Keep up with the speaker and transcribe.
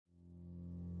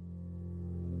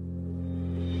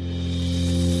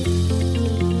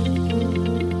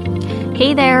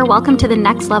Hey there, welcome to the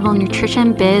Next Level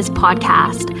Nutrition Biz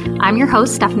podcast. I'm your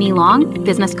host, Stephanie Long,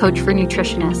 business coach for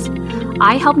nutritionists.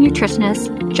 I help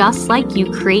nutritionists just like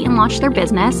you create and launch their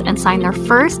business and sign their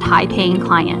first high-paying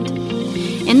client.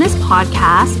 In this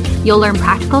podcast, you'll learn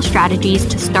practical strategies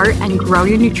to start and grow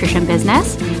your nutrition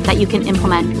business that you can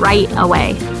implement right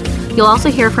away. You'll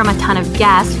also hear from a ton of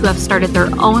guests who have started their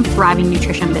own thriving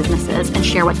nutrition businesses and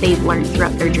share what they've learned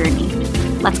throughout their journey.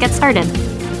 Let's get started.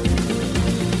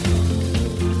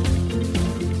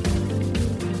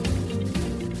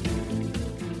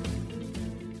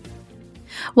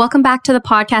 Welcome back to the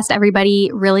podcast, everybody.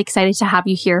 Really excited to have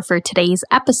you here for today's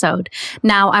episode.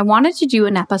 Now, I wanted to do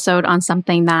an episode on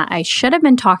something that I should have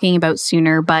been talking about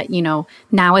sooner, but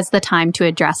now is the time to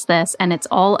address this. And it's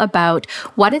all about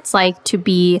what it's like to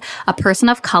be a person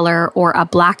of color or a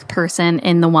Black person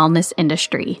in the wellness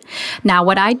industry. Now,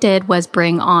 what I did was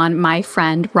bring on my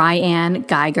friend, Ryan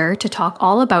Geiger, to talk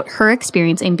all about her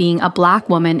experience in being a Black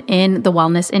woman in the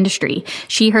wellness industry.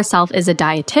 She herself is a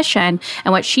dietitian,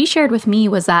 and what she shared with me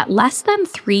was that less than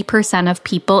 3% of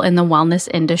people in the wellness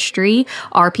industry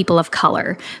are people of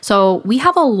color. So we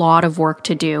have a lot of work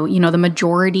to do. The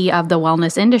majority of the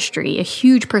wellness industry, a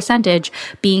huge percentage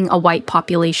being a white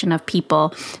population of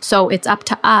people. So it's up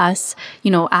to us,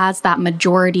 as that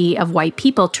majority of white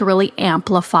people to really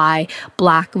amplify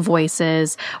Black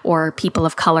voices or people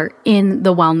of color in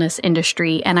the wellness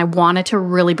industry. And I wanted to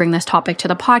really bring this topic to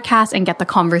the podcast and get the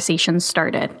conversation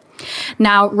started.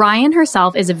 Now, Ryan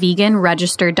herself is a vegan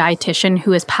registered dietitian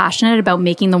who is passionate about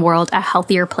making the world a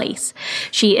healthier place.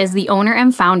 She is the owner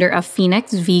and founder of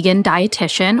Phoenix Vegan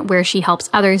Dietitian, where she helps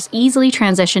others easily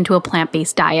transition to a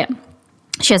plant-based diet.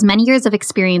 She has many years of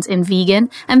experience in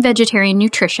vegan and vegetarian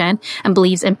nutrition and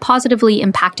believes in positively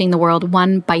impacting the world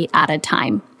one bite at a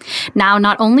time. Now,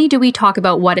 not only do we talk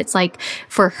about what it's like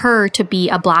for her to be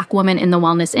a Black woman in the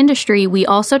wellness industry, we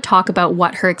also talk about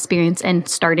what her experience in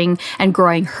starting and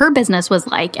growing her business was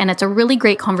like. And it's a really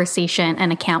great conversation,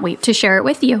 and I can't wait to share it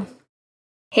with you.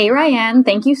 Hey, Ryan,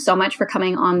 thank you so much for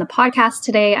coming on the podcast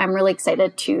today. I'm really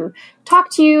excited to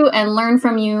talk to you and learn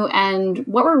from you. And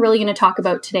what we're really going to talk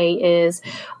about today is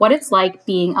what it's like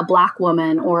being a Black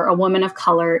woman or a woman of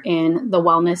color in the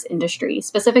wellness industry,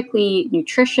 specifically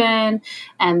nutrition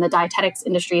and the dietetics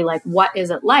industry. Like, what is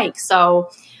it like? So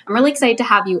I'm really excited to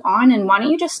have you on. And why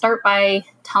don't you just start by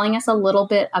telling us a little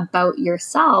bit about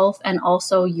yourself and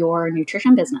also your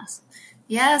nutrition business?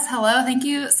 Yes. Hello. Thank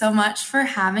you so much for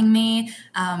having me.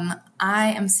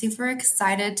 I am super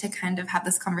excited to kind of have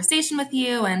this conversation with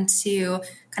you and to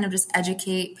kind of just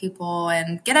educate people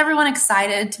and get everyone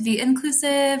excited to be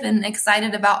inclusive and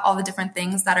excited about all the different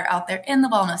things that are out there in the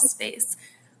wellness space.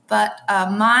 But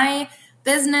my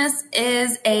business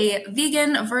is a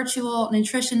vegan virtual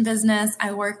nutrition business.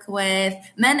 I work with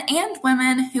men and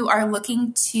women who are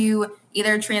looking to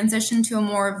either transition to a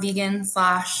more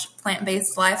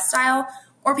vegan/plant-based lifestyle,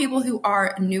 or people who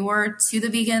are newer to the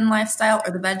vegan lifestyle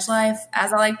or the veg life,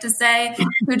 as I like to say,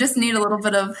 who just need a little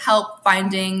bit of help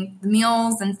finding the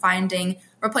meals and finding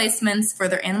replacements for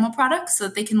their animal products so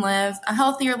that they can live a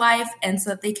healthier life and so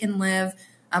that they can live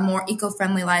a more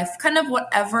eco-friendly life, kind of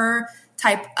whatever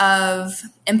type of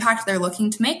impact they're looking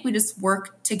to make. We just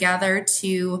work together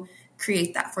to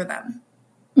create that for them.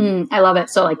 I love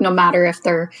it. So no matter if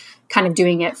they're kind of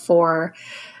doing it for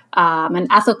an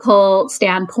ethical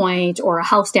standpoint or a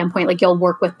health standpoint, you'll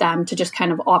work with them to just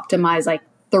kind of optimize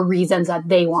the reasons that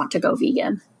they want to go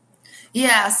vegan.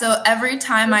 Yeah. So every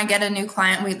time I get a new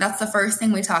client, that's the first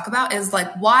thing we talk about is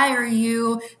why are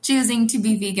you choosing to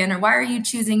be vegan, or why are you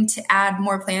choosing to add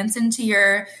more plants into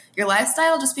your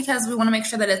lifestyle? Just because we want to make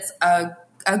sure that it's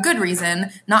a good reason,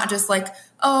 not just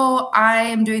oh, I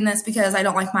am doing this because I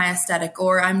don't like my aesthetic,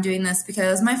 or I'm doing this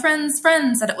because my friend's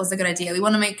friend said it was a good idea. We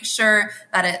want to make sure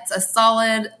that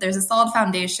there's a solid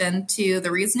foundation to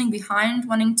the reasoning behind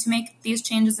wanting to make these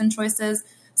changes and choices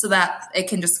so that it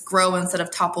can just grow instead of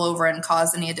topple over and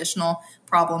cause any additional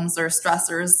problems or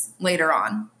stressors later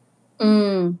on.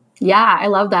 Yeah, I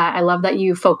love that. I love that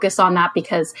you focus on that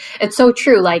because it's so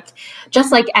true.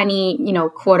 Just like any,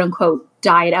 quote unquote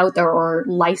diet out there or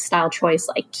lifestyle choice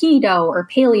like keto or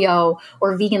paleo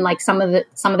or vegan, some of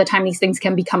the time these things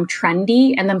can become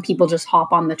trendy, and then people just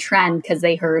hop on the trend because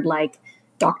they heard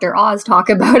Dr. Oz talk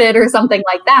about it or something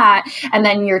like that. And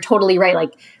then you're totally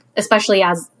right. Especially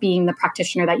as being the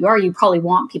practitioner that you probably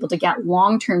want people to get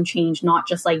long-term change, not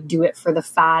just do it for the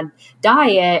fad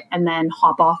diet and then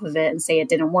hop off of it and say it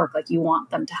didn't work. You want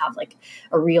them to have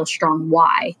a real strong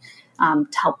why to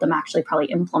help them actually probably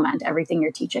implement everything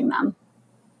you're teaching them.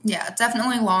 Yeah,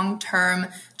 definitely long-term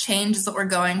change is what we're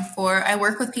going for. I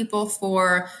work with people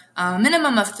for a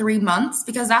minimum of 3 months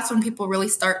because that's when people really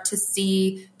start to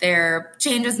see their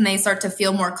changes and they start to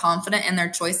feel more confident in their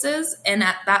choices. And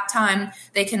at that time,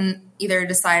 they can either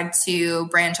decide to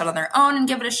branch out on their own and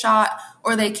give it a shot,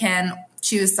 or they can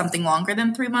choose something longer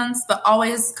than 3 months, but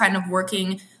always kind of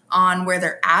working on where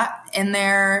they're at in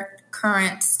their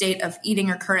current state of eating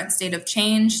or current state of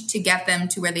change to get them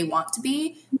to where they want to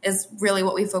be is really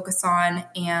what we focus on.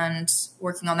 And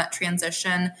working on that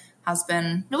transition has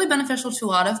been really beneficial to a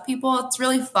lot of people. It's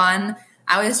really fun.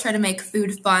 I always try to make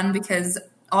food fun because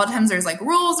a lot of times there's like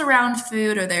rules around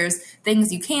food, or there's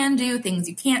things you can do, things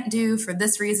you can't do for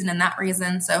this reason and that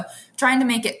reason. So trying to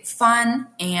make it fun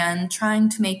and trying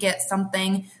to make it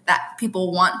something that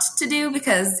people want to do,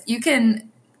 because you can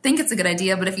think it's a good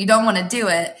idea, but if you don't want to do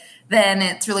it, then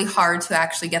it's really hard to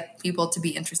actually get people to be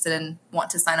interested and want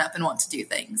to sign up and want to do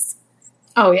things.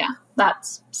 Oh, yeah,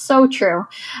 that's so true.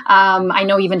 I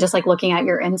know even just like looking at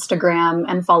your Instagram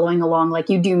and following along, like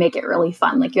you do make it really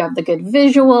fun. Like you have the good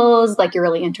visuals, like you're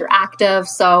really interactive.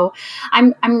 So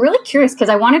I'm really curious because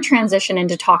I want to transition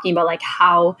into talking about like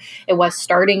how it was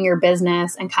starting your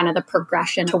business and kind of the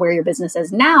progression to where your business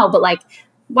is now. But like,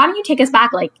 why don't you take us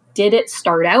back? Like, did it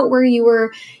start out where you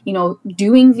were,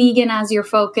 doing vegan as your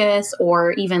focus,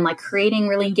 or even like creating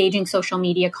really engaging social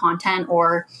media content,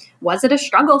 or was it a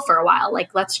struggle for a while?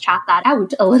 Like, let's chat that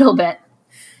out a little bit.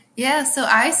 Yeah, so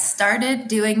I started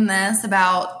doing this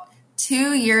about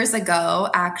 2 years ago,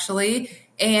 actually,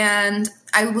 and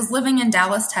I was living in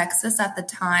Dallas, Texas at the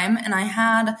time, and I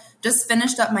had just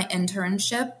finished up my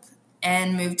internship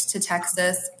and moved to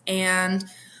Texas, and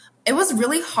it was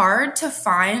really hard to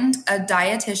find a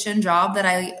dietitian job that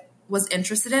I was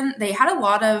interested in. They had a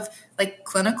lot of like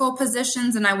clinical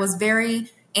positions, and I was very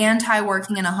anti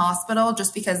working in a hospital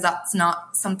just because that's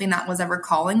not something that was ever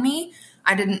calling me.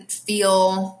 I didn't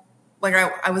feel like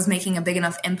I was making a big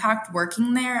enough impact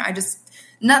working there.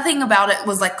 Nothing about it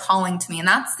was like calling to me. And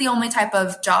that's the only type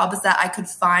of jobs that I could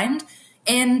find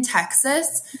in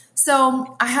Texas.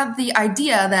 So I had the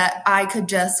idea that I could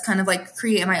just kind of like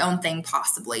create my own thing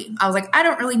possibly. I was like, I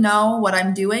don't really know what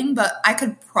I'm doing, but I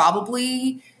could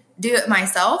probably do it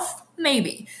myself,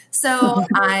 maybe. So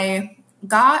I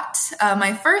got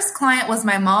my first client was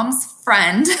my mom's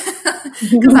friend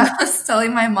because I was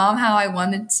telling my mom how I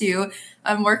wanted to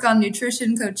work on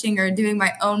nutrition coaching or doing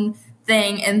my own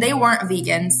thing, and they weren't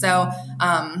vegan. So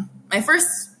my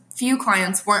first few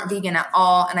clients weren't vegan at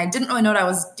all, and I didn't really know what I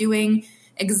was doing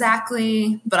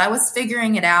exactly, but I was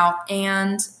figuring it out.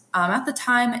 And at the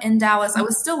time in Dallas, I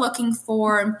was still looking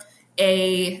for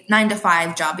a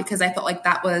 9-to-5 job because I felt like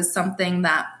that was something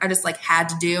that I just like had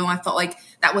to do. I felt like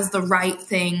that was the right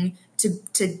thing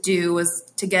to do,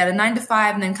 was to get a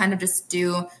 9-to-5 and then kind of just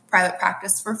do private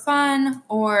practice for fun.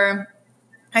 Or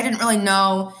I didn't really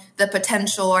know the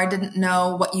potential, or I didn't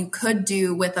know what you could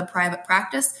do with a private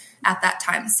practice at that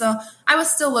time. So I was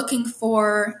still looking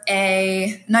for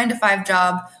a 9-to-5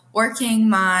 job, working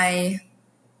my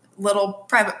little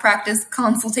private practice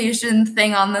consultation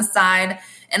thing on the side.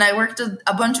 And I worked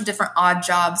a bunch of different odd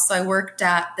jobs. So I worked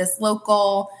at this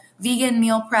local vegan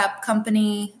meal prep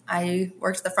company. I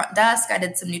worked the front desk. I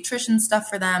did some nutrition stuff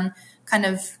for them, kind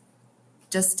of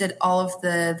just did all of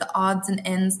the odds and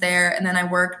ends there. And then I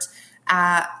worked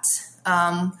at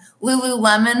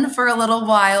Lululemon for a little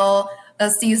while,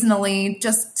 seasonally,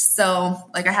 just so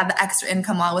like I had the extra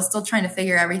income while I was still trying to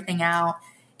figure everything out.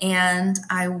 And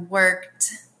I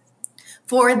worked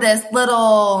for this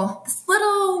little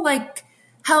like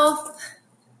health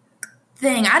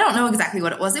thing. I don't know exactly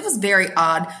what it was. It was very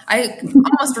odd. I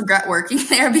almost regret working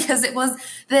there because it was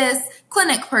this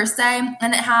clinic per se,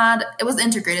 and it was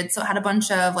integrated. So it had a bunch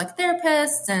of like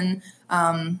therapists and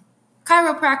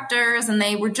chiropractors, and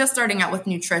they were just starting out with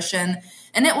nutrition.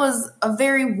 And it was a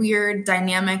very weird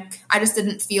dynamic. I just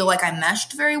didn't feel like I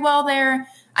meshed very well there.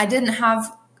 I didn't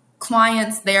have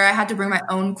clients there. I had to bring my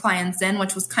own clients in,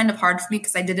 which was kind of hard for me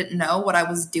because I didn't know what I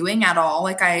was doing at all.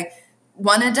 Like I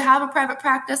wanted to have a private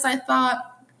practice, I thought,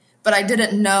 but I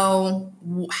didn't know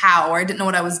how, or I didn't know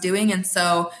what I was doing. And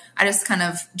so I just kind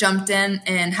of jumped in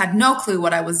and had no clue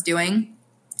what I was doing.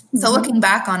 So looking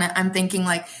back on it, I'm thinking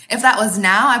like, if that was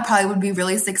now, I probably would be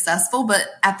really successful. But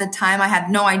at the time I had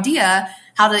no idea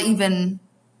how to even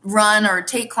run or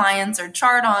take clients or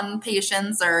chart on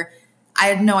patients, or I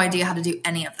had no idea how to do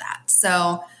any of that.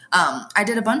 So I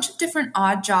did a bunch of different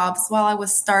odd jobs while I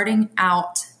was starting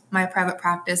out my private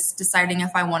practice, deciding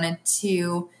if I wanted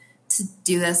to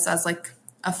do this as like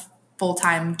a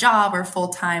full-time job or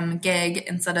full-time gig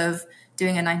instead of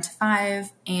doing a 9-to-5.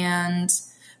 And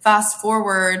fast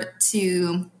forward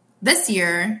to this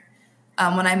year,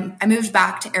 when I moved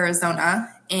back to Arizona,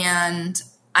 and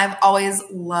I've always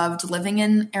loved living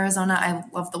in Arizona. I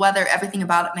love the weather. Everything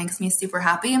about it makes me super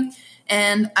happy.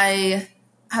 And I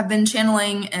have been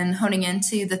channeling and honing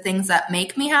into the things that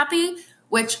make me happy,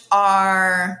 which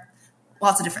are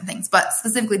lots of different things, but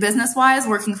specifically business-wise,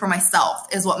 working for myself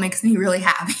is what makes me really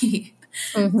happy.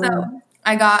 Mm-hmm. So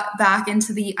I got back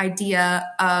into the idea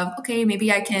of, okay,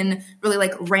 maybe I can really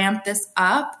like ramp this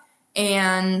up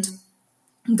and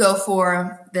go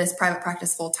for this private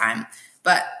practice full time.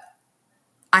 But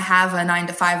I have a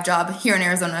 9-to-5 job here in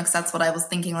Arizona because that's what I was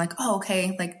thinking. Like, oh,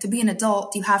 okay, like to be an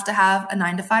adult, you have to have a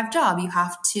 9-to-5 job. You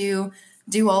have to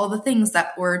do all of the things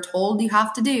that we're told you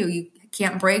have to do. You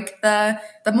can't break the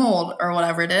mold or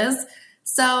whatever it is.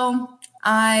 So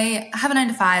I have a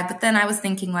 9-to-5, but then I was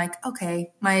thinking like,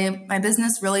 okay, my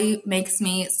business really makes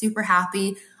me super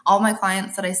happy. All my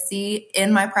clients that I see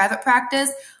in my private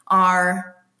practice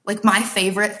are like my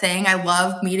favorite thing. I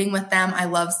love meeting with them. I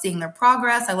love seeing their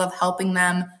progress. I love helping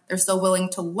them. They're so willing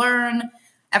to learn.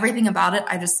 Everything about it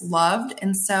I just loved.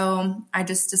 And so I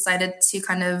just decided to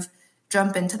kind of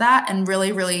jump into that and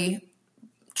really, really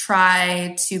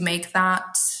try to make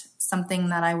that something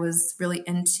that I was really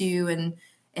into and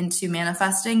into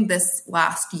manifesting this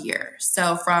last year.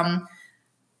 So from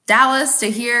Dallas to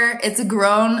here, it's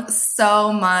grown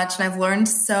so much, and I've learned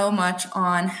so much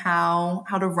on how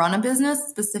to run a business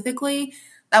specifically.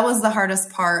 That was the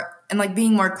hardest part, and like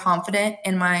being more confident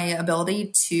in my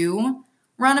ability to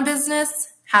run a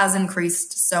business has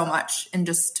increased so much in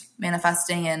just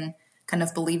manifesting and kind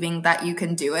of believing that you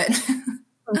can do it.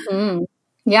 Mm-hmm.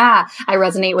 Yeah, I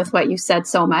resonate with what you said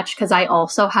so much because I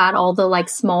also had all the like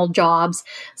small jobs,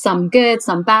 some good,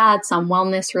 some bad, some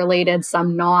wellness related,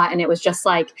 some not. And it was just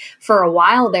like for a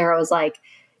while there, I was like,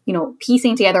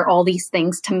 piecing together all these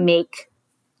things to make,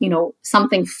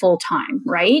 something full time,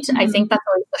 right? Mm-hmm. I think that's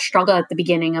always the struggle at the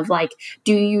beginning of like,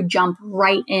 do you jump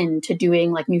right into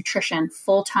doing like nutrition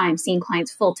full time, seeing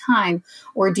clients full time,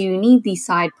 or do you need these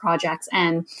side projects?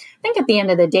 And I think at the end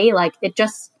of the day, like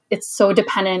it's so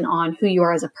dependent on who you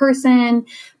are as a person,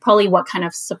 probably what kind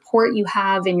of support you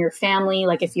have in your family.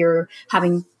 Like if you're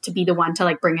having to be the one to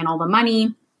like bring in all the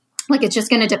money, like it's just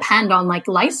going to depend on like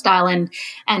lifestyle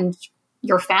and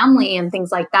your family and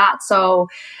things like that. So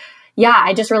yeah,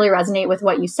 I just really resonate with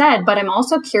what you said, but I'm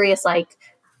also curious, like,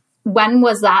 when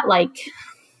was that like,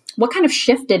 what kind of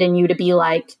shifted in you to be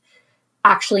like,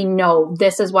 actually, no,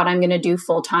 this is what I'm going to do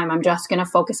full time. I'm just going to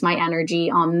focus my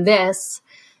energy on this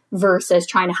versus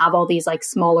trying to have all these like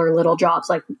smaller little jobs.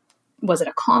 Like, was it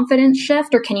a confidence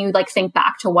shift, or can you like think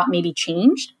back to what maybe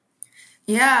changed?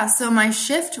 Yeah. So my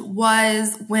shift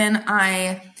was when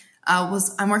I'm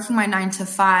working my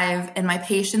 9-to-5 and my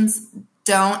patients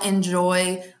don't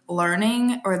enjoy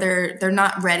learning, or they're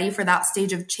not ready for that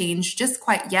stage of change just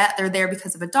quite yet. They're there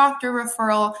because of a doctor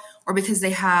referral or because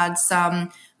they had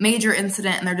some major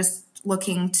incident and they're just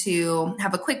looking to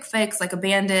have a quick fix, like a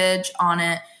bandage on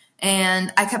it.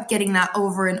 And I kept getting that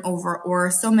over and over,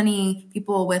 or so many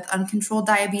people with uncontrolled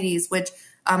diabetes, which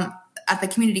at the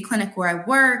community clinic where I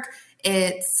work,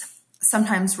 it's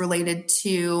sometimes related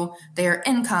to their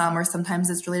income, or sometimes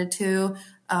it's related to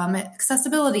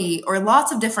accessibility, or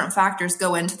lots of different factors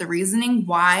go into the reasoning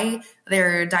why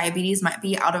their diabetes might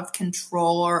be out of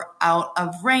control or out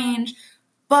of range.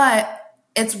 But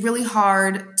it's really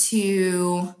hard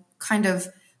to kind of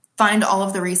find all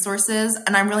of the resources.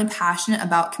 And I'm really passionate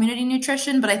about community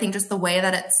nutrition, but I think just the way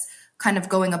that it's kind of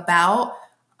going about,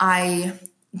 I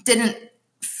didn't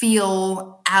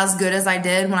feel as good as I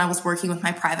did when I was working with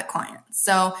my private clients.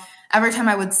 So every time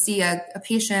I would see a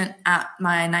patient at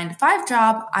my 9-to-5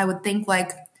 job, I would think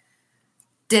like,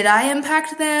 did I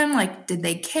impact them? Like, did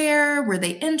they care? Were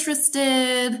they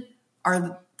interested?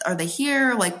 Are they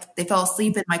here? Like, they fell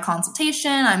asleep in my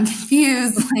consultation. I'm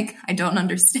confused. Like, I don't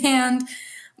understand.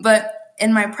 But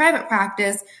in my private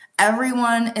practice,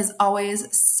 everyone is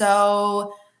always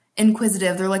so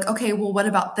inquisitive. They're like, okay, well, what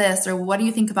about this? Or what do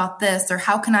you think about this? Or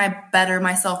how can I better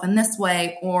myself in this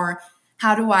way? Or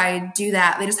how do I do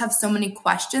that? They just have so many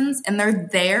questions, and they're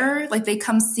there. Like, they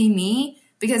come see me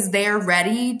because they're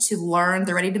ready to learn.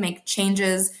 They're ready to make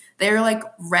changes. They're like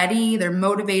ready. They're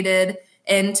motivated.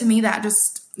 And to me, that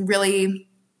just really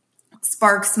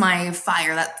sparks my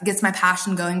fire. That gets my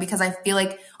passion going, because I feel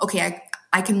like, okay,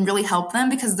 I can really help them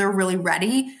because they're really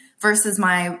ready, versus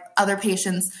my other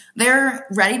patients. They're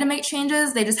ready to make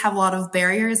changes. They just have a lot of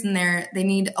barriers, and they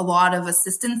need a lot of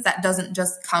assistance that doesn't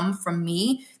just come from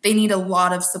me. They need a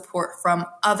lot of support from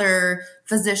other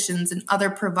physicians and other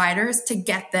providers to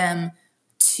get them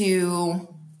to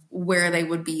where they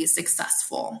would be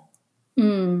successful.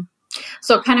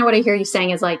 So kind of what I hear you saying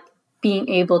is like, being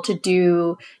able to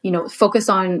do, focus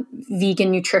on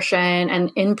vegan nutrition,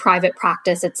 and in private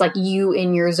practice, it's like you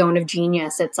in your zone of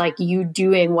genius. It's like you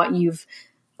doing what you've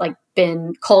like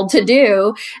been called to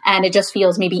do. And it just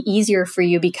feels maybe easier for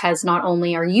you because not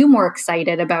only are you more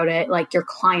excited about it, like your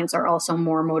clients are also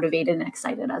more motivated and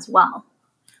excited as well.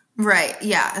 Right.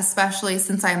 Yeah. Especially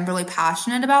since I'm really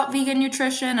passionate about vegan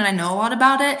nutrition and I know a lot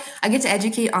about it, I get to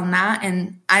educate on that.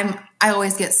 And I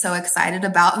always get so excited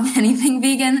about anything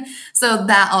vegan. So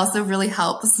that also really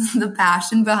helps the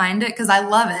passion behind it because I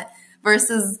love it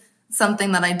versus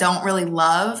something that I don't really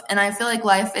love. And I feel like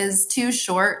life is too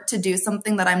short to do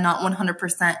something that I'm not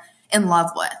 100% in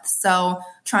love with. So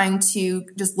trying to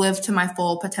just live to my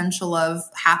full potential of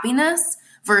happiness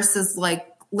versus like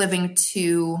living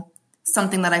to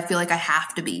something that I feel like I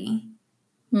have to be.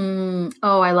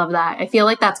 Oh, I love that. I feel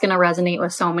like that's going to resonate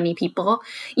with so many people.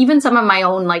 Even some of my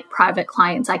own like private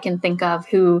clients I can think of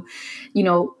who,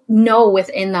 know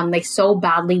within them they so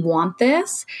badly want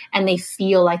this and they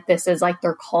feel like this is like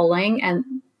their calling and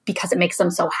because it makes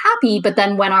them so happy. But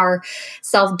then when our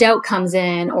self-doubt comes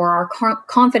in or our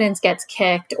confidence gets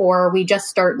kicked or we just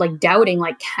start like doubting,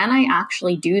 like, can I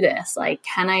actually do this? Like,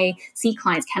 can I see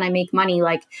clients? Can I make money?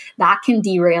 Like that can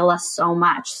derail us so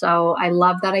much. So I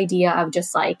love that idea of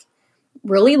just like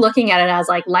really looking at it as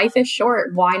like life is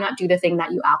short. Why not do the thing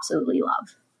that you absolutely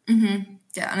love? Mm-hmm.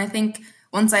 Yeah. And I think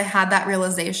once I had that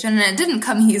realization, and it didn't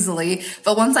come easily,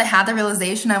 but once I had the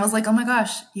realization, I was like, oh my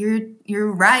gosh,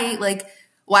 you're right. Like,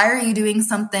 why are you doing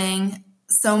something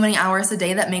so many hours a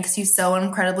day that makes you so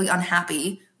incredibly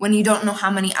unhappy when you don't know how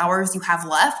many hours you have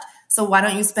left? So why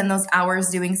don't you spend those hours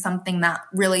doing something that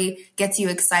really gets you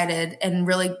excited and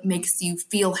really makes you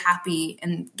feel happy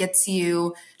and gets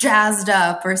you jazzed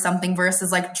up or something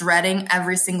versus like dreading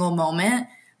every single moment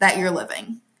that you're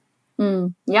living?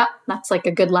 Yep, that's like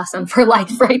a good lesson for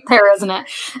life right there, isn't it?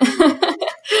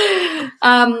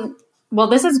 Well,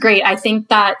 this is great. I think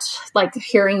that like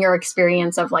hearing your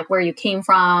experience of like where you came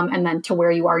from and then to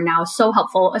where you are now is so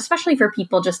helpful, especially for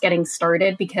people just getting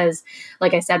started, because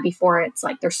like I said before, it's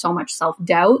like there's so much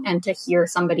self-doubt, and to hear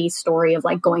somebody's story of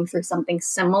like going through something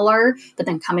similar, but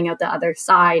then coming out the other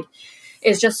side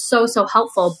is just so, so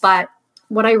helpful. But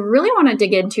what I really want to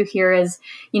dig into here is,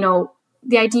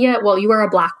 the idea, well, you are a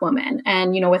Black woman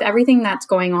and, with everything that's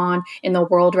going on in the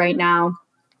world right now,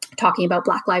 talking about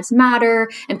Black Lives Matter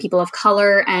and people of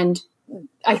color. And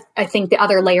I think the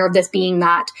other layer of this being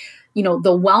that, the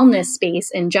wellness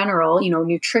space in general,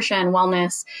 nutrition,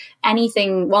 wellness,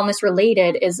 anything wellness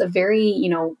related is a very,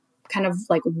 kind of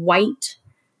like white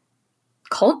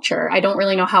culture. I don't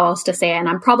really know how else to say it. And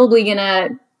I'm probably going to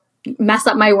mess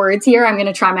up my words here. I'm going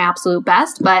to try my absolute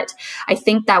best. But I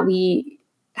think that we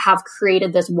have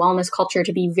created this wellness culture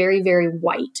to be very, very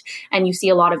white. And you see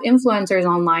a lot of influencers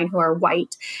online who are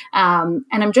white. And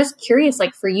I'm just curious,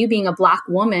 like for you being a Black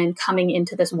woman coming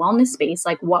into this wellness space,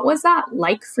 like what was that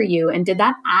like for you? And did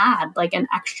that add like an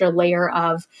extra layer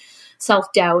of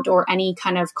self-doubt or any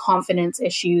kind of confidence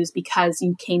issues because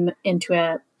you came into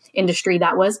an industry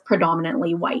that was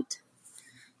predominantly white?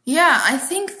 Yeah, I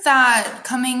think that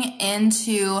coming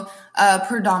into a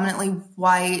predominantly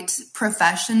white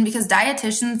profession, because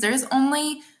dietitians, there's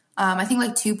only, I think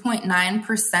like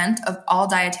 2.9% of all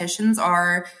dietitians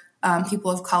are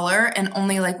people of color, and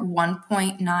only like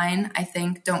 1.9, I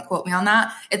think, don't quote me on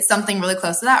that, it's something really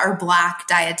close to that, are Black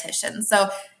dietitians. So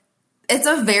it's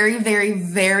a very, very,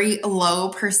 very low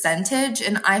percentage.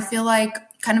 And I feel like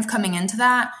kind of coming into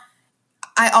that,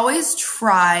 I always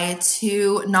try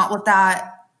to not let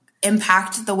that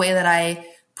impact the way that I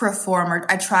perform, or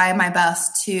I try my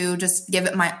best to just give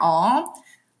it my all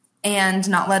and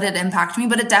not let it impact me.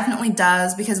 But it definitely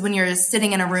does, because when you're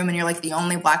sitting in a room and you're like the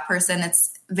only Black person,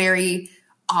 it's very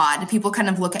odd. People kind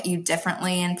of look at you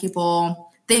differently and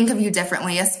people think of you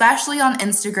differently, especially on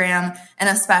Instagram, and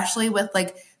especially with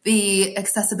like the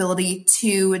accessibility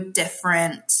to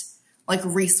different like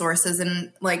resources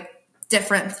and like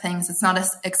different things. It's not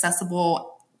as accessible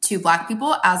to Black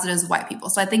people as it is white people.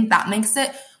 So I think that makes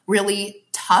it really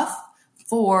tough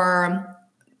for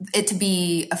it to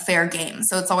be a fair game.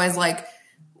 So it's always like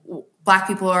Black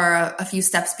people are a few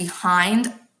steps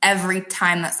behind every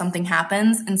time that something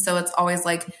happens. And so it's always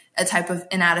like a type of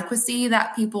inadequacy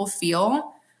that people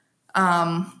feel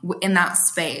in that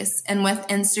space. And with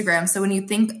Instagram, so when you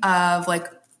think of like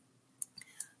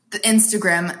the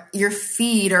Instagram, your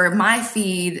feed, or my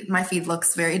feed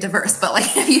looks very diverse, but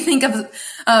like if you think of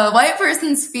a white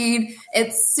person's feed,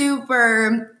 it's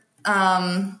super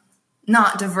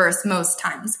not diverse most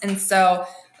times. And so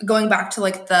going back to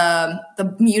like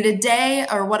the muted day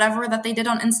or whatever that they did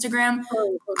on Instagram,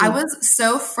 I was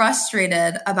so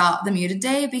frustrated about the muted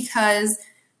day because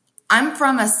I'm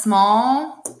from a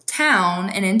small town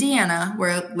in Indiana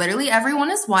where literally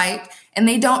everyone is white and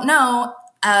they don't know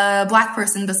a Black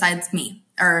person besides me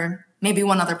or maybe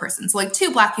one other person. So like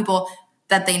 2 Black people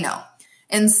that they know.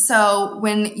 And so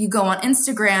when you go on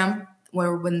Instagram,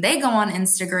 or when they go on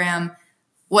Instagram,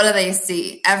 what do they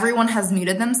see? Everyone has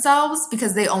muted themselves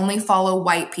because they only follow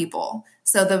white people.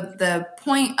 So the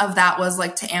point of that was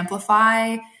like to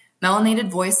amplify melanated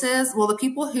voices. Well, the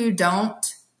people who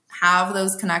don't have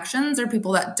those connections or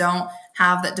people that don't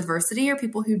have that diversity or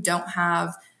people who don't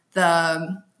have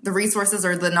the resources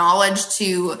or the knowledge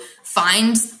to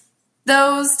find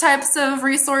those types of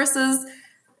resources,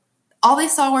 all they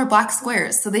saw were black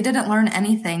squares. So they didn't learn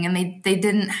anything and they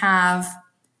didn't have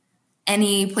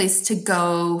any place to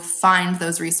go find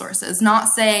those resources. Not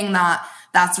saying that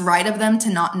that's right of them to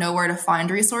not know where to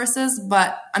find resources,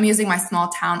 but I'm using my small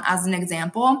town as an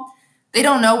example. They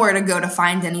don't know where to go to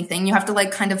find anything. You have to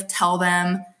like kind of tell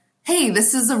them, hey,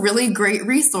 this is a really great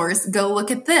resource. Go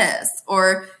look at this.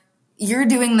 Or you're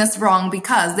doing this wrong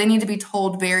because they need to be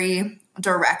told very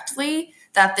directly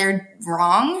that they're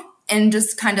wrong, and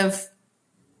just kind of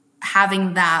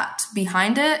having that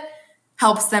behind it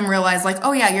helps them realize like,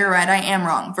 oh yeah, you're right, I am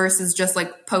wrong, versus just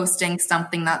like posting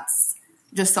something that's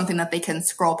just something that they can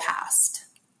scroll past.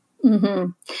 Mm-hmm.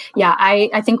 Yeah,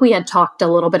 I think we had talked a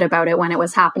little bit about it when it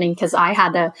was happening because I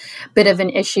had a bit of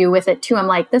an issue with it too. I'm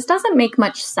like, this doesn't make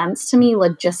much sense to me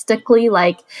logistically,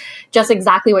 like just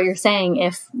exactly what you're saying.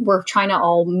 If we're trying to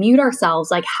all mute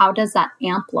ourselves, like how does that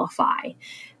amplify?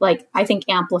 Like, I think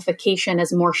amplification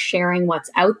is more sharing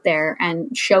what's out there and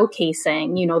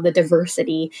showcasing, you know, the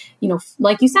diversity, you know,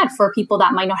 like you said, for people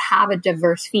that might not have a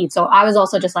diverse feed. So I was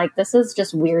also just like, this is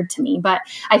just weird to me. But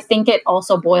I think it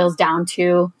also boils down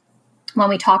to when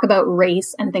we talk about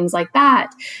race and things like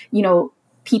that, you know,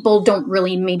 people don't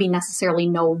really maybe necessarily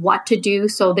know what to do.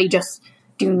 So they just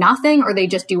do nothing, or they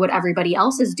just do what everybody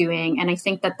else is doing. And I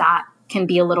think that that can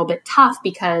be a little bit tough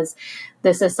because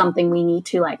this is something we need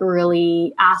to like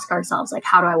really ask ourselves, like,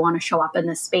 how do I want to show up in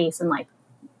this space? And like,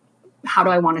 how do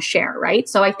I want to share? Right.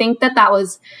 So I think that that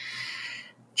was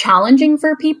challenging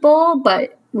for people,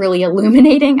 but really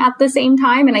illuminating at the same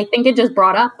time. And I think it just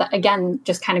brought up, again,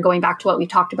 just kind of going back to what we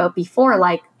talked about before,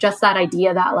 like just that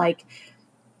idea that like,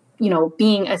 you know,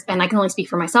 being, and I can only speak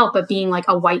for myself, but being like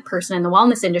a white person in the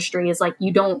wellness industry is like,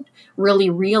 you don't really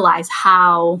realize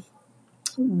how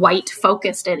white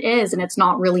focused it is. And it's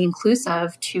not really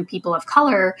inclusive to people of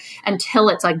color until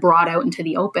it's like brought out into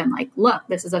the open. Like, look,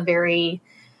 this is a very,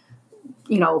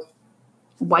 you know,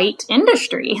 white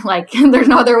industry. Like there's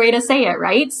no other way to say it.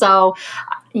 Right. So,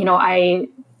 you know, I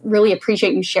really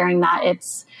appreciate you sharing that.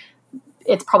 It's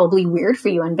probably weird for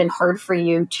you and been hard for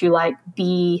you to like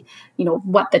be, you know,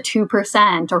 what the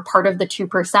 2% or part of the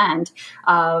 2%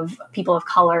 of people of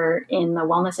color in the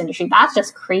wellness industry. That's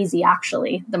just crazy.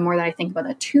 Actually, the more that I think about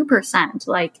the 2%,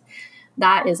 like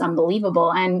that is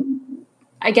unbelievable. And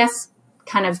I guess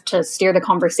kind of to steer the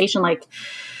conversation, like,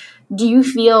 do you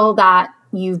feel that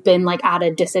you've been like at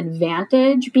a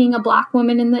disadvantage being a Black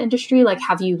woman in the industry? Like,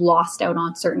 have you lost out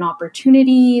on certain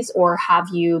opportunities, or have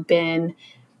you been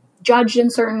judged in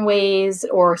certain ways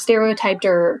or stereotyped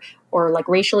or like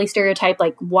racially stereotyped?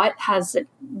 Like what has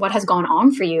gone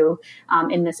on for you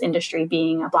in this industry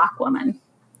being a Black woman?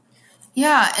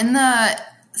 Yeah.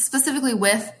 Specifically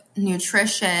with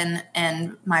nutrition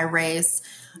and my race,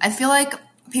 I feel like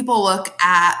people look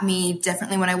at me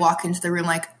differently when I walk into the room.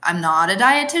 Like I'm not a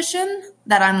dietitian,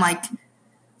 that I'm like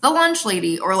the lunch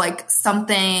lady or like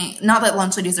something. Not that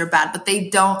lunch ladies are bad, but they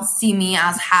don't see me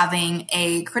as having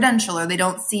a credential, or they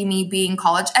don't see me being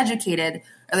college educated,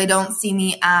 or they don't see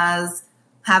me as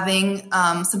having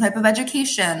some type of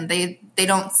education. They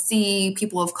don't see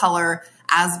people of color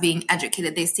as being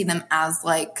educated. They see them as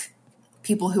like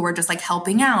people who are just like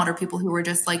helping out, or people who are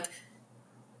just like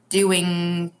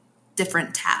doing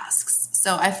different tasks.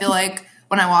 So I feel like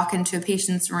when I walk into a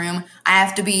patient's room, I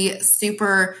have to be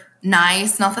super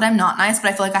nice. Not that I'm not nice, but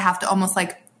I feel like I have to almost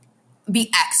like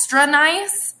be extra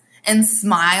nice and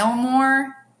smile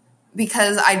more,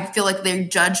 because I feel like they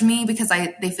judge me because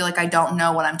they feel like I don't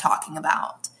know what I'm talking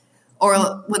about. Or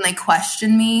when they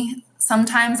question me,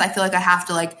 sometimes I feel like I have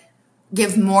to like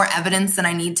give more evidence than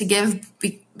I need to give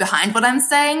behind what I'm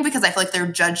saying, because I feel like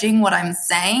they're judging what I'm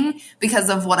saying because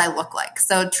of what I look like.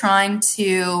 So trying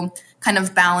to kind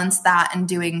of balance that and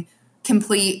doing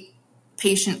complete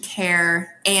patient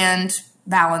care and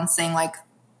balancing like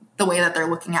the way that they're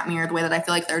looking at me or the way that I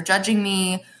feel like they're judging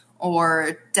me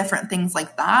or different things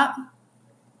like that.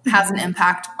 has an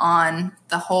impact on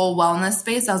the whole wellness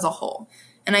space as a whole.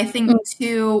 And I think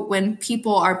too, when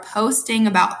people are posting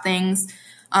about things,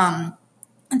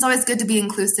 it's always good to be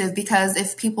inclusive, because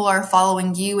if people are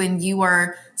following you and you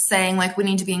are saying like, we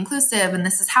need to be inclusive and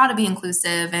this is how to be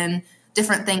inclusive and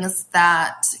different things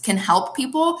that can help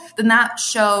people, then that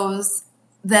shows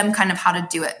them kind of how to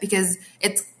do it, because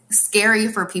it's scary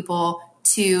for people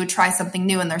to try something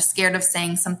new and they're scared of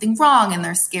saying something wrong, and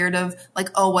they're scared of like,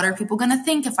 oh, what are people going to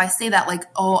think if I say that? Like,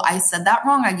 oh, I said that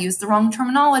wrong. I used the wrong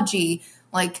terminology.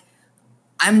 Like,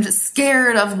 I'm just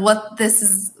scared of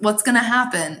what's going to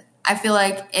happen. I feel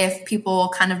like if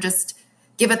people kind of just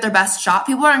give it their best shot,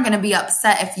 people aren't going to be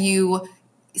upset if you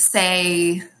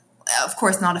say, of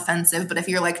course, not offensive, but if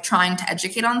you're like trying to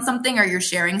educate on something or you're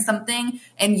sharing something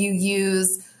and you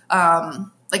use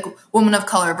like woman of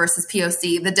color versus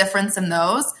POC, the difference in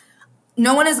those,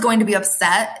 no one is going to be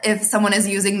upset if someone is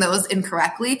using those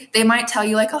incorrectly. They might tell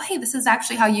you like, oh, hey, this is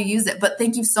actually how you use it, but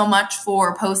thank you so much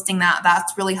for posting that.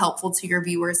 That's really helpful to your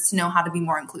viewers to know how to be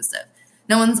more inclusive.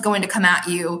 No one's going to come at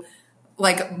you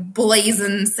like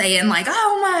blazing saying like,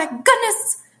 oh my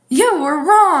goodness, you were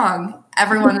wrong.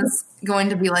 Everyone is going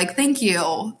to be like, thank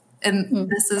you. And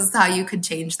this is how you could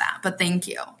change that. But thank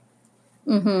you.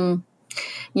 Mm-hmm.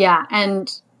 Yeah. And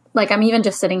like, I'm even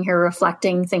just sitting here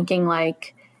reflecting, thinking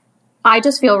like, I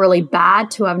just feel really bad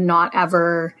to have not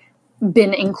ever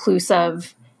been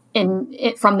inclusive in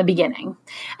it from the beginning.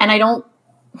 And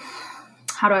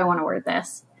how do I want to word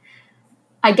this?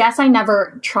 I guess I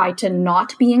never tried to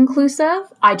not be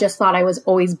inclusive. I just thought I was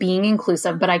always being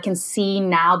inclusive, but I can see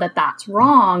now that that's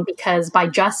wrong, because by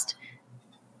just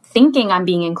thinking I'm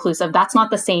being inclusive, that's not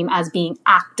the same as being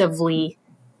actively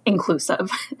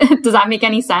inclusive. Does that make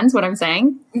any sense, what I'm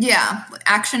saying? Yeah.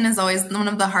 Action is always one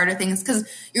of the harder things, because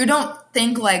you don't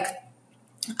think like,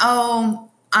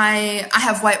 oh, I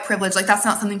have white privilege. Like, that's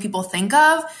not something people think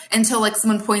of until like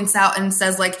someone points out and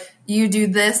says like, you do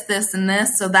this, this, and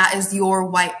this, so that is your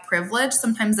white privilege.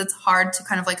 Sometimes it's hard to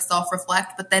kind of like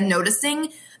self-reflect, but then noticing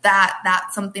that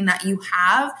that's something that you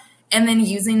have, and then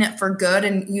using it for good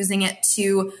and using it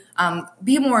to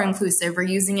be more inclusive, or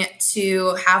using it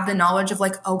to have the knowledge of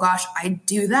like, oh gosh, I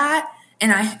do that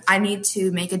and I need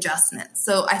to make adjustments.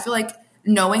 So I feel like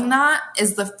knowing that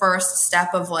is the first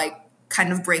step of like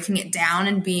kind of breaking it down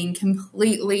and being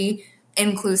completely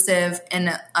inclusive in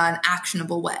an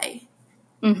actionable way.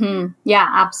 Mm-hmm. Yeah,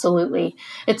 absolutely.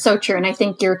 It's so true. And I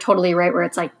think you're totally right, where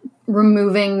it's like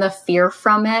removing the fear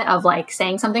from it of like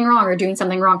saying something wrong or doing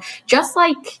something wrong. Just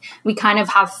like we kind of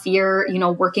have fear,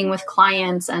 working with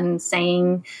clients and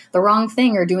saying the wrong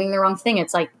thing or doing the wrong thing.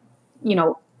 It's like,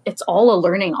 it's all a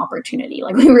learning opportunity.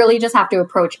 Like, we really just have to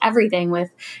approach everything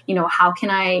with, how can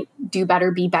I do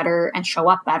better, be better, and show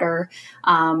up better,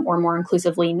 or more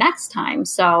inclusively next time.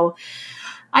 So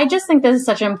I just think this is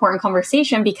such an important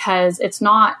conversation, because it's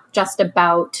not just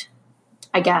about,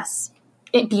 I guess,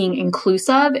 it being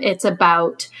inclusive. It's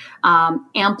about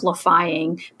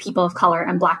amplifying people of color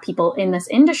and Black people in this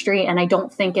industry. And I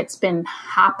don't think it's been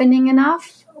happening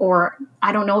enough, or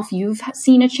I don't know if you've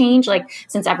seen a change, like,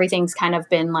 since everything's kind of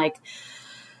been like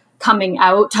coming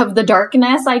out of the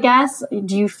darkness, I guess.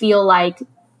 Do you feel like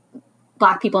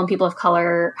Black people and people of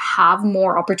color have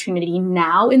more opportunity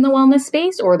now in the wellness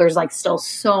space, or there's like still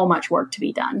so much work to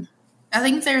be done? I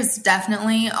think there's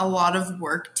definitely a lot of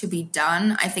work to be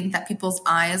done. I think that people's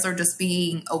eyes are just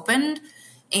being opened,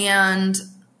 and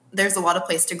there's a lot of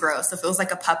place to grow. So if it was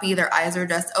like a puppy, their eyes are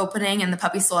just opening, and the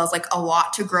puppy still has like a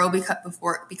lot to grow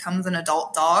before it becomes an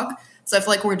adult dog. So I feel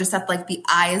like we're just at like the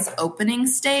eyes opening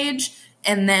stage,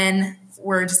 and then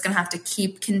we're just going to have to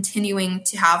keep continuing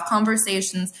to have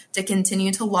conversations, to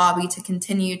continue to lobby, to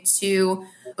continue to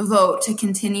vote, to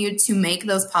continue to make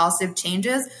those positive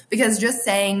changes. Because just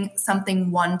saying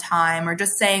something one time, or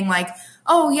just saying like,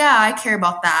 oh yeah, I care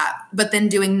about that, but then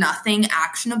doing nothing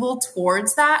actionable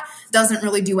towards that, doesn't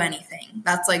really do anything.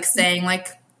 That's like saying like,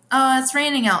 oh, it's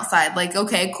raining outside. Like,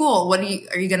 okay, cool. Are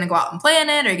you going to go out and play in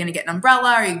it? Are you going to get an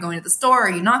umbrella? Are you going to the store?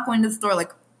 Are you not going to the store?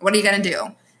 Like, what are you going to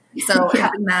do? So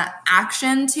having that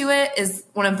action to it is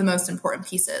one of the most important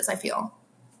pieces, I feel.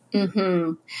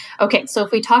 Mm-hmm. Okay. So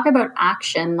if we talk about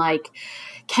action, like,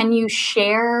 can you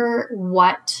share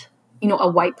what, a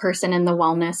white person in the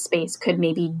wellness space could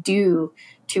maybe do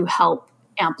to help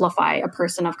amplify a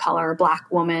person of color, a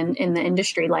Black woman in the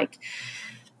industry? Like,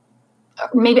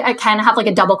 maybe I kind of have like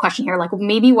a double question here. Like,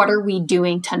 maybe what are we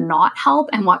doing to not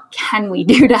help, and what can we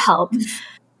do to help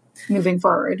moving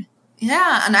forward?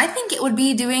 Yeah, and I think it would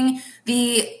be doing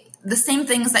the same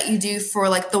things that you do for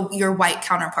like your white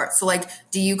counterparts. So like,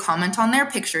 do you comment on their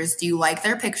pictures? Do you like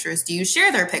their pictures? Do you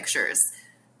share their pictures?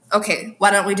 okay,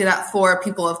 why don't we do that for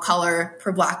people of color,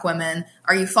 for Black women?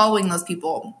 Are you following those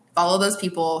people? Follow those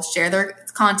people, share their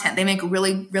content. They make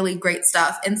really, really great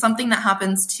stuff. And something that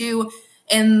happens too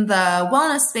in the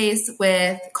wellness space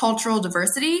with cultural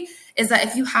diversity is that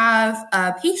if you have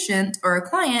a patient or a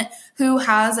client who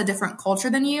has a different culture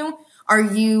than you, are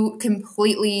you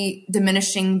completely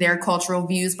diminishing their cultural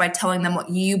views by telling them what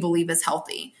you believe is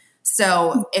healthy?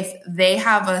 So if they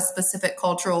have a specific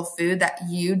cultural food that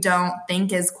you don't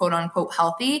think is quote unquote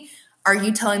healthy, are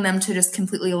you telling them to just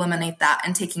completely eliminate that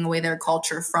and taking away their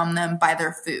culture from them by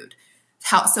their food?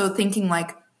 So thinking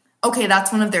like, okay,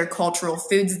 that's one of their cultural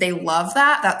foods. They love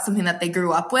that. That's something that they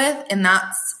grew up with. And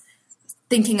that's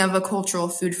thinking of a cultural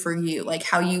food for you, like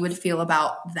how you would feel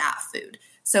about that food.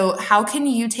 So how can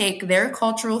you take their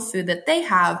cultural food that they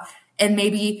have and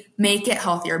maybe make it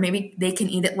healthier? Maybe they can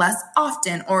eat it less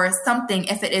often or something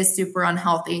if it is super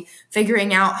unhealthy,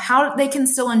 figuring out how they can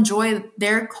still enjoy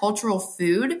their cultural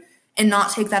food and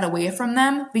not take that away from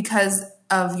them because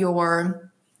of your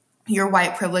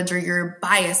white privilege or your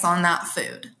bias on that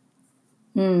food.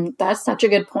 That's such a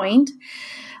good point.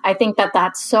 I think that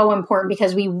that's so important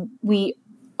because we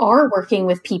are working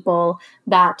with people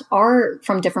that are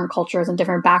from different cultures and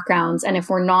different backgrounds. And if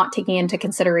we're not taking into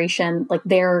consideration like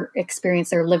their experience,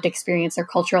 their lived experience, their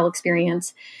cultural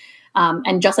experience,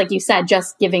 and just like you said,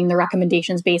 just giving the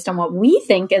recommendations based on what we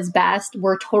think is best,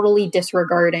 we're totally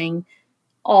disregarding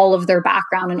all of their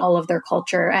background and all of their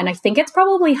culture. And I think it's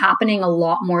probably happening a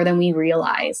lot more than we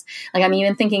realize. Like, I'm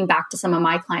even thinking back to some of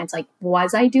my clients, like,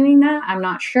 was I doing that? I'm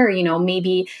not sure.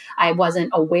 Maybe I wasn't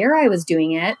aware I was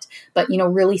doing it, but,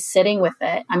 really sitting with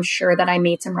it, I'm sure that I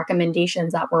made some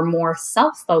recommendations that were more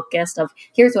self-focused of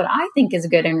here's what I think is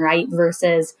good and right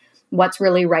versus what's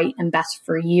really right and best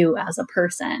for you as a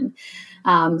person.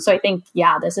 So I think,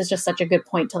 this is just such a good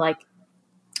point to like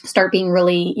start being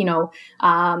really,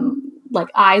 like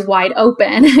eyes wide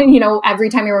open, every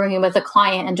time you're working with a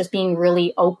client and just being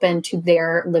really open to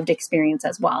their lived experience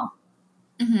as well.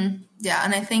 Mm-hmm. Yeah.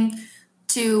 And I think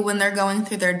too, when they're going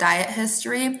through their diet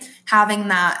history, having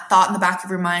that thought in the back of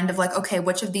your mind of like, okay,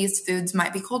 which of these foods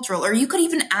might be cultural? Or you could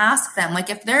even ask them, like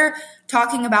if they're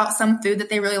talking about some food that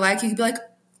they really like, you could be like,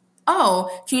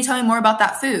 oh, can you tell me more about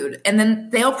that food? And then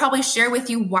they'll probably share with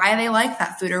you why they like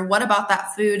that food or what about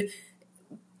that food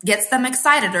gets them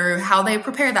excited or how they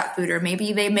prepare that food, or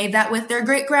maybe they made that with their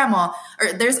great grandma,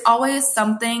 or there's always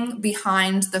something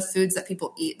behind the foods that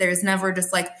people eat. There's never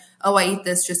just like, oh, I eat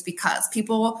this just because.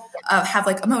 People have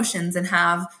like emotions and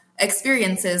have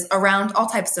experiences around all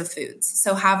types of foods.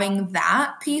 So having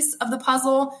that piece of the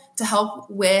puzzle to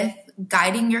help with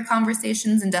guiding your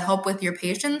conversations and to help with your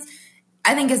patients,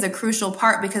 I think is a crucial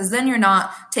part, because then you're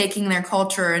not taking their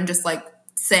culture and just like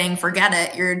saying, forget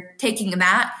it. You're taking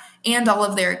that and all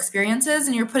of their experiences,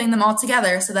 and you're putting them all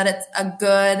together so that it's a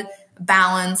good,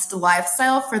 balanced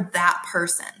lifestyle for that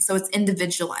person. So it's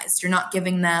individualized. You're not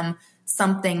giving them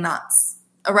something that's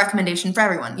a recommendation for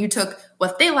everyone. You took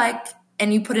what they like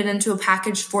and you put it into a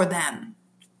package for them.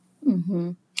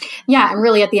 Mm-hmm. Yeah. And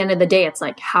really at the end of the day, it's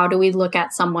like, how do we look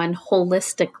at someone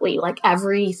holistically, like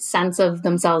every sense of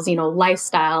themselves,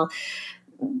 lifestyle,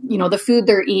 the food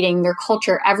they're eating, their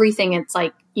culture, everything. It's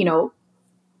like,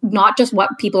 not just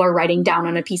what people are writing down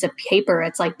on a piece of paper.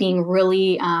 It's like being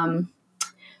really, I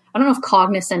don't know if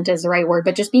cognizant is the right word,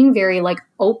 but just being very like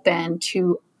open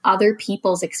to other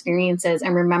people's experiences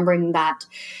and remembering that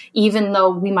even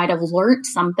though we might have learned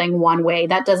something one way,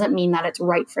 that doesn't mean that it's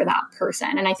right for that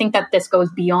person. And I think that this goes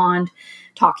beyond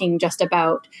talking just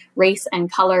about race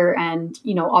and color. And,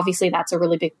 obviously that's a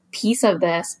really big piece of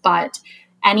this, but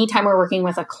anytime we're working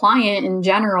with a client in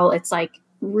general, it's like,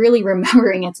 really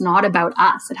remembering it's not about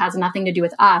us. It has nothing to do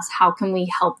with us. How can we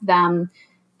help them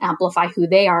amplify who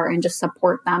they are and just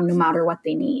support them no matter what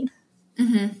they need?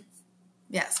 Mm-hmm.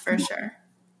 Yes, for sure.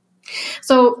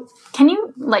 So can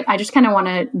you, I just kind of want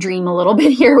to dream a little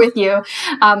bit here with you.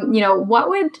 What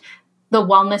would the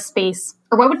wellness space,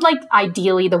 or what would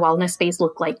ideally the wellness space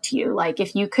look like to you? Like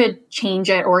if you could change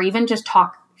it, or even just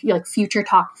talk future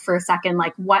talk for a second,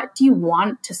 what do you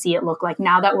want to see it look like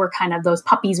now that we're kind of those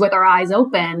puppies with our eyes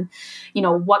open?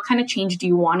 What kind of change do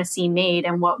you want to see made,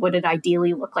 and what would it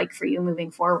ideally look like for you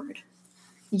moving forward?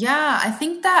 Yeah, I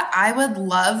think that I would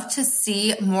love to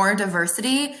see more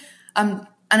diversity. And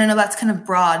I know that's kind of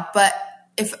broad, but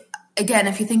if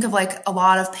you think of a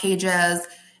lot of pages,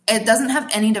 it doesn't have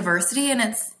any diversity, and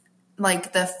it's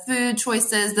like the food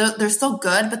choices, they're still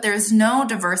good, but there's no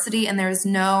diversity and there's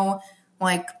no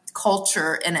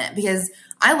culture in it, because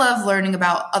I love learning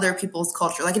about other people's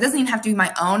culture. Like, it doesn't even have to be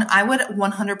my own. I would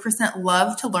 100%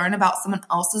 love to learn about someone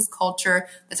else's culture,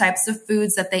 the types of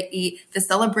foods that they eat, the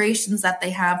celebrations that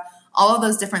they have. All of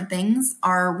those different things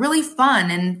are really fun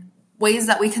and ways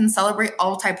that we can celebrate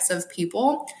all types of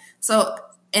people. So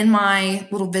in my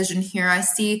little vision here, I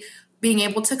see being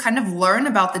able to kind of learn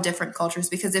about the different cultures,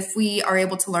 because if we are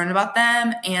able to learn about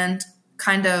them and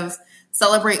kind of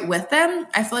celebrate with them,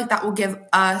 I feel like that will give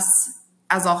us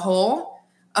as a whole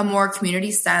a more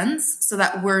community sense, so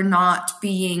that we're not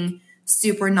being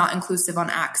super not inclusive on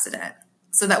accident.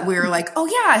 So that we're like, oh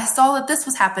yeah, I saw that this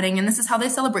was happening and this is how they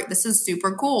celebrate. This is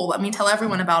super cool. Let me tell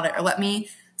everyone about it, or let me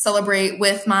celebrate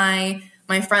with my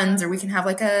friends, or we can have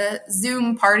like a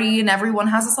Zoom party and everyone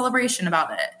has a celebration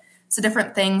about it. So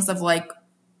different things of like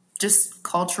just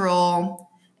cultural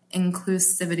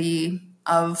inclusivity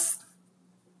of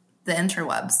the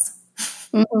interwebs.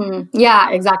 Mm-hmm.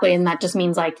 Yeah, exactly. And that just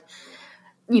means like,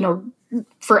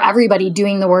 for everybody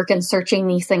doing the work and searching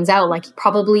these things out, like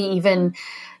probably even,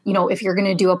 if you're going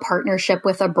to do a partnership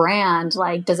with a brand,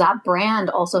 like, does that brand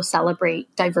also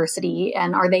celebrate diversity,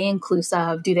 and are they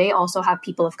inclusive? Do they also have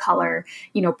people of color,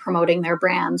 promoting their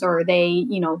brands, or are they,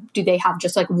 do they have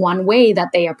just like one way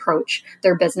that they approach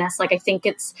their business? Like, I think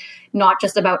it's not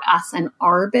just about us and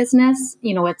our business,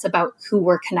 it's about who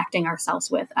we're connecting ourselves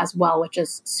with as well, which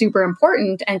is super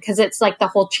important. And because it's like the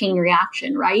whole chain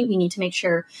reaction, right? We need to make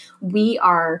sure we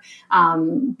are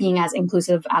being as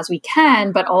inclusive as we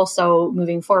can, but also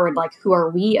moving forward, like, who are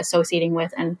we associating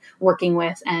with and working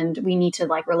with? And we need to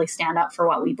like really stand up for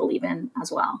what we believe in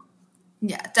as well.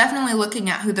 Yeah, definitely looking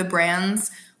at who the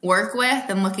brands work with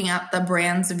and looking at the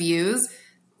brand's views.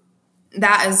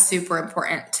 That is super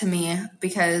important to me,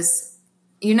 because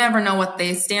you never know what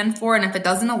they stand for. And if it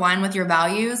doesn't align with your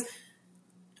values,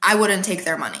 I wouldn't take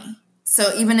their money.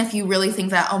 So even if you really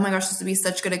think that, oh my gosh, this would be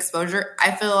such good exposure,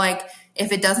 I feel like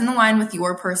if it doesn't align with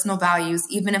your personal values,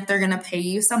 even if they're going to pay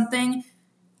you something,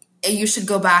 you should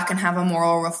go back and have a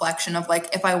moral reflection of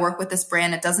like, if I work with this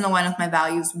brand, it doesn't align with my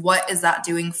values, what is that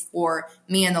doing for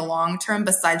me in the long term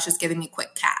besides just giving me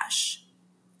quick cash?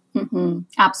 Mm-hmm.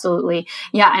 Absolutely.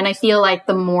 Yeah. And I feel like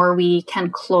the more we can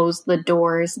close the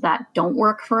doors that don't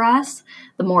work for us,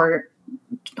 the more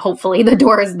hopefully the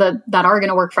doors that are going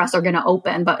to work for us are going to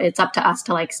open. But it's up to us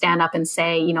to like stand up and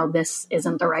say, this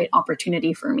isn't the right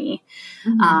opportunity for me.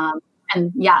 Mm-hmm.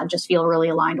 And yeah, just feel really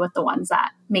aligned with the ones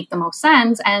that make the most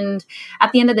sense. And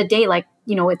at the end of the day, like,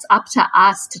 it's up to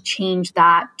us to change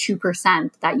that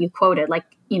 2% that you quoted. Like,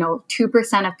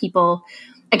 2% of people,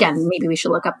 again, maybe we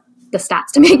should look up the stats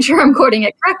to make sure I'm quoting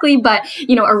it correctly, but,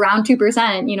 around 2%,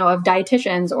 of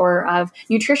dietitians or of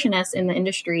nutritionists in the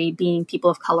industry being people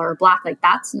of color or Black, like,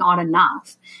 that's not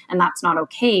enough and that's not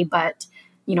okay. But,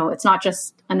 it's not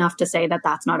just enough to say that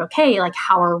that's not okay. Like,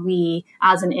 how are we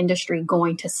as an industry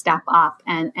going to step up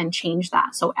and change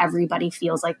that so everybody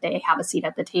feels like they have a seat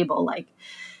at the table? Like,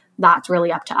 that's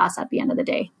really up to us at the end of the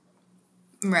day.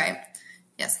 Right.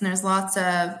 Yes. And there's lots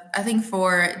of, I think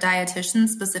for dietitians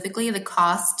specifically, the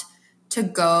cost to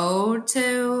go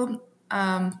to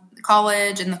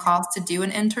college and the cost to do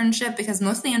an internship, because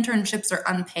most of the internships are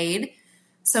unpaid.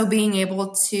 So being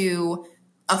able to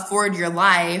afford your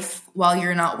life while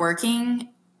you're not working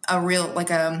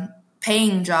a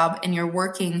paying job, and you're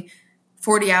working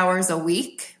 40 hours a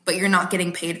week, but you're not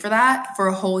getting paid for that for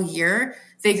a whole year,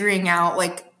 figuring out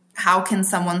like, how can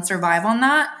someone survive on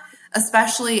that?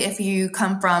 Especially if you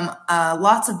come from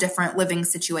lots of different living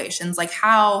situations. Like,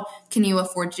 how can you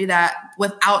afford to do that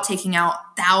without taking out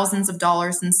thousands of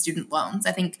dollars in student loans?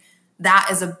 I think that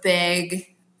is a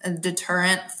big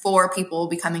deterrent for people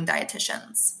becoming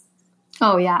dietitians.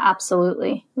 Oh, yeah,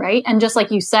 absolutely. Right. And just like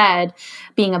you said,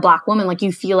 being a Black woman, like,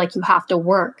 you feel like you have to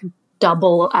work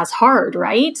double as hard.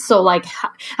 Right. So like,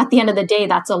 at the end of the day,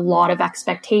 that's a lot of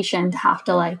expectation to have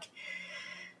to like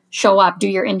show up, do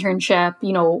your internship,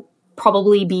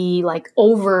 probably be like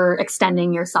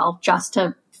overextending yourself just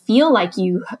to feel like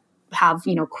you have,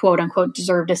 quote unquote,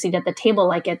 deserved a seat at the table.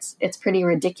 Like, it's pretty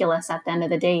ridiculous at the end of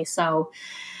the day. So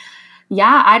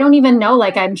yeah, I don't even know,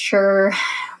 like, I'm sure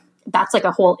that's like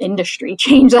a whole industry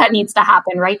change that needs to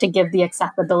happen, right? To give the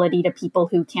accessibility to people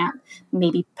who can't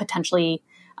maybe potentially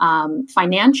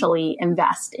financially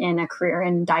invest in a career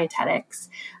in dietetics.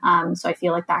 So I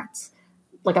feel like that's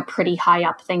like a pretty high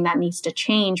up thing that needs to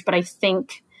change. But I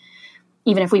think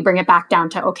even if we bring it back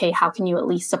down to, okay, how can you at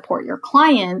least support your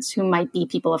clients who might be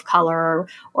people of color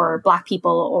or Black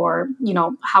people, or,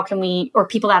 how can we, or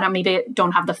people that maybe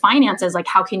don't have the finances, like,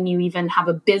 how can you even have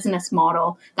a business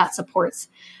model that supports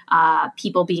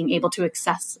people being able to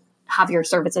access have your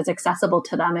services accessible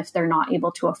to them if they're not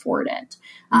able to afford it.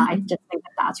 I just think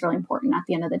that that's really important at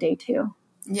the end of the day too.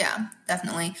 Yeah,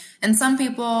 definitely. And some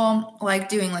people like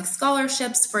doing like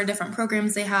scholarships for different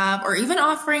programs they have, or even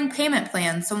offering payment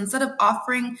plans. So instead of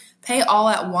offering pay all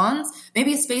at once,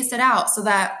 maybe space it out so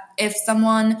that if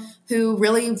someone who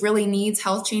really, really needs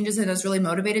health changes and is really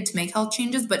motivated to make health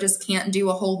changes, but just can't do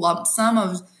a whole lump sum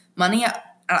of money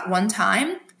at one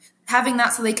time, having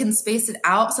that so they can space it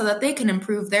out so that they can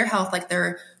improve their health like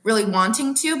they're really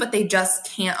wanting to, but they just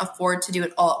can't afford to do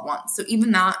it all at once. So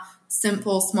even that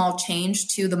simple, small change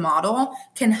to the model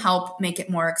can help make it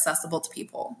more accessible to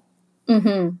people.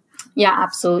 Mm-hmm. Yeah,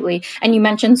 absolutely. And you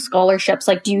mentioned scholarships.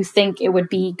 Like, do you think it would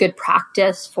be good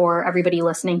practice for everybody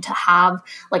listening to have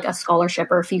like a scholarship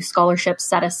or a few scholarships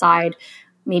set aside,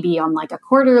 maybe on like a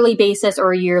quarterly basis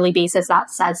or a yearly basis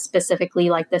that says specifically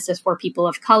like this is for people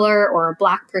of color or a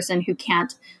Black person who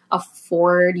can't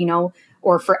afford,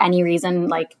 or for any reason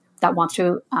like that wants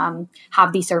to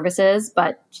have these services,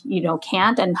 but,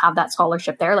 can't, and have that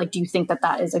scholarship there? Like, do you think that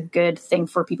that is a good thing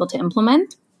for people to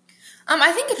implement?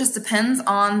 I think it just depends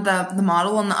on the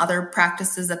model and the other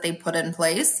practices that they put in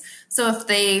place. So if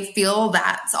they feel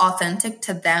that's authentic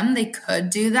to them, they could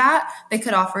do that. They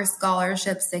could offer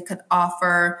scholarships. They could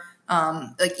offer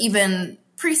like even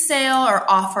pre-sale or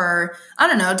offer, I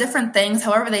don't know, different things,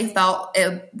 however they felt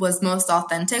it was most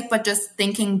authentic. But just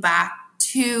thinking back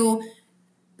to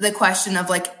the question of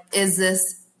like, is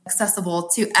this accessible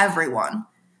to everyone?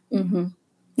 Mm-hmm.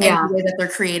 Yeah. The way that they're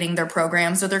creating their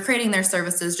programs or they're creating their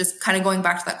services, just kind of going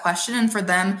back to that question. And for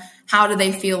them, how do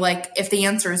they feel like, if the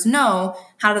answer is no,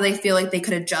 how do they feel like they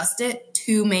could adjust it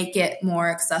to make it more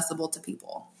accessible to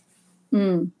people?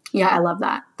 Yeah, I love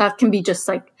that. That can be just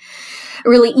like a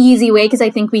really easy way, because I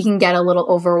think we can get a little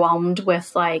overwhelmed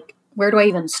with like, where do I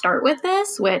even start with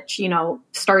this? Which,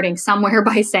 starting somewhere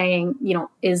by saying,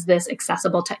 is this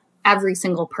accessible to every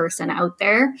single person out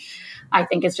there? I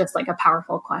think is just like a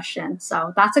powerful question.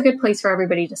 So that's a good place for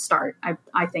everybody to start.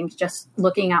 I think just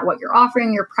looking at what you're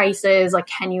offering, your prices, like,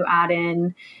 can you add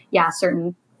in,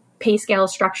 certain pay scale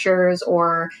structures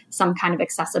or some kind of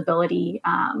accessibility?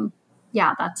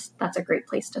 That's a great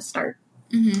place to start.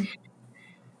 Mm-hmm.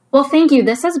 Well, thank you.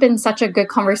 This has been such a good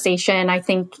conversation. I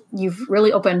think you've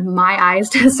really opened my eyes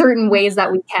to certain ways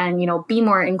that we can, be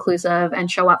more inclusive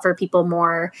and show up for people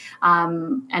more,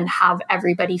 and have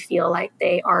everybody feel like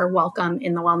they are welcome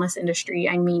in the wellness industry.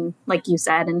 I mean, like you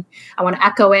said, and I want to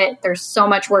echo it, there's so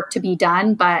much work to be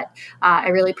done, but I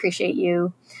really appreciate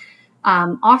you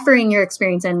offering your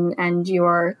experience and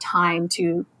your time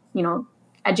to,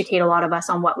 educate a lot of us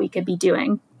on what we could be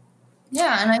doing.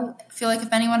 Yeah, and I feel like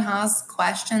if anyone has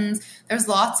questions, there's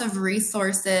lots of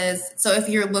resources. So if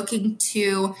you're looking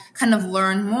to kind of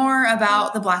learn more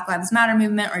about the Black Lives Matter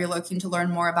movement, or you're looking to learn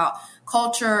more about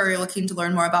culture, or you're looking to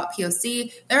learn more about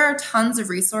POC, there are tons of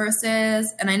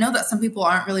resources. And I know that some people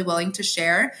aren't really willing to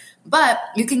share, but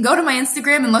you can go to my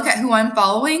Instagram and look at who I'm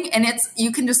following, and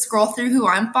you can just scroll through who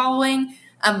I'm following,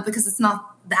 because it's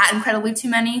not that incredibly too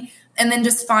many. And then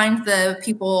just find the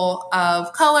people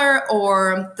of color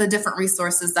or the different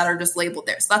resources that are just labeled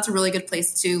there. So that's a really good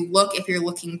place to look if you're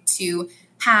looking to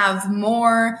have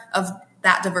more of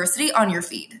that diversity on your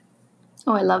feed.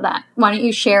 Oh, I love that. Why don't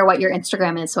you share what your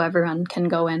Instagram is so everyone can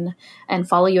go in and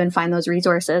follow you and find those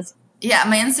resources? Yeah,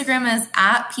 my Instagram is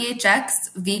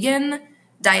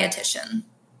 @phxvegandietitian.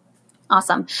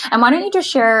 Awesome. And why don't you just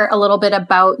share a little bit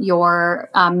about your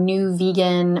new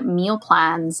vegan meal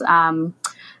plans,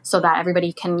 so that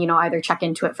everybody can, either check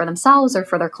into it for themselves or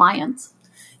for their clients?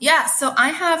 Yeah, so I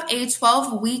have a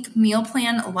 12-week meal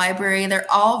plan library. They're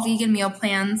all vegan meal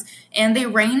plans, and they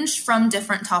range from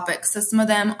different topics. So some of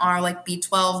them are like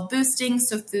B12 boosting,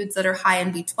 so foods that are high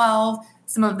in B12.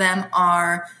 Some of them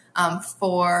are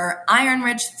for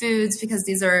iron-rich foods, because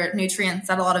these are nutrients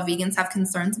that a lot of vegans have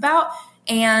concerns about.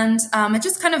 And it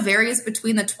just kind of varies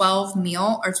between the 12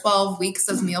 weeks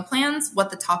of meal plans, what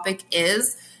the topic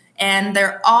is. And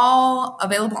they're all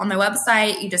available on my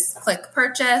website. You just click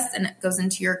purchase and it goes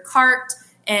into your cart,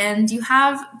 and you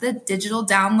have the digital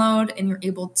download, and you're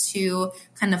able to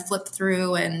kind of flip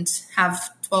through and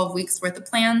have 12 weeks worth of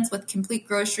plans with complete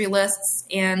grocery lists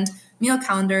and meal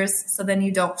calendars. So then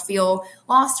you don't feel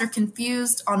lost or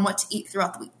confused on what to eat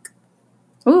throughout the week.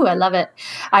 Ooh, I love it.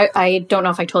 I don't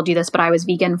know if I told you this, but I was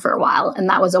vegan for a while. And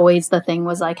that was always the thing,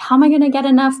 was like, how am I going to get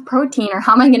enough protein, or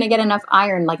how am I going to get enough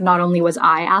iron? Like, not only was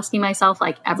I asking myself,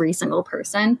 like every single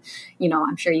person,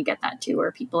 I'm sure you get that too,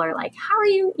 where people are like, how are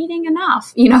you eating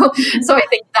enough? So I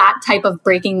think that type of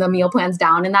breaking the meal plans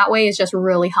down in that way is just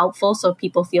really helpful. So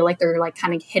people feel like they're like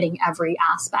kind of hitting every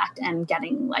aspect and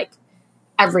getting like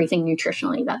everything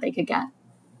nutritionally that they could get.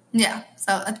 Yeah,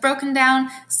 so it's broken down,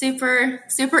 super,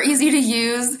 super easy to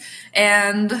use,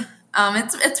 and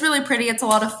it's really pretty. It's a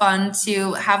lot of fun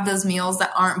to have those meals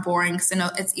that aren't boring, because I know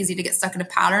it's easy to get stuck in a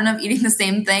pattern of eating the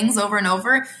same things over and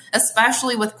over,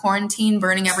 especially with quarantine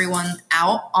burning everyone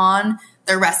out on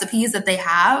their recipes that they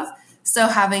have. So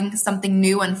having something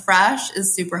new and fresh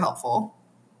is super helpful.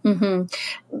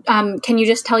 Mm-hmm. Can you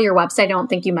just tell your website? I don't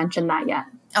think you mentioned that yet.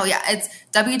 Oh yeah, it's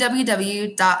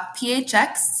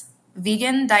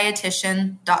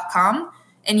www.phxvegandietitian.com,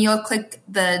 and you'll click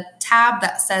the tab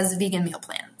that says vegan meal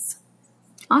plans.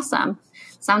 Awesome.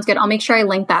 Sounds good. I'll make sure I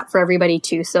link that for everybody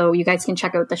too, so you guys can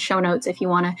check out the show notes if you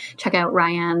want to check out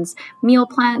Ryan's meal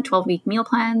plan, 12-week meal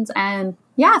plans. And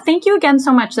yeah, thank you again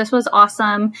so much. This was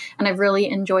awesome, and I've really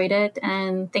enjoyed it.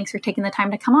 And thanks for taking the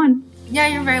time to come on. Yeah,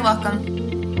 you're very welcome.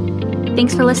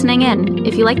 Thanks for listening in.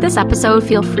 If you like this episode,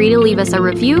 feel free to leave us a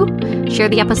review, share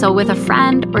the episode with a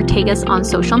friend, or tag us on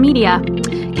social media.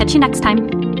 Catch you next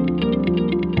time.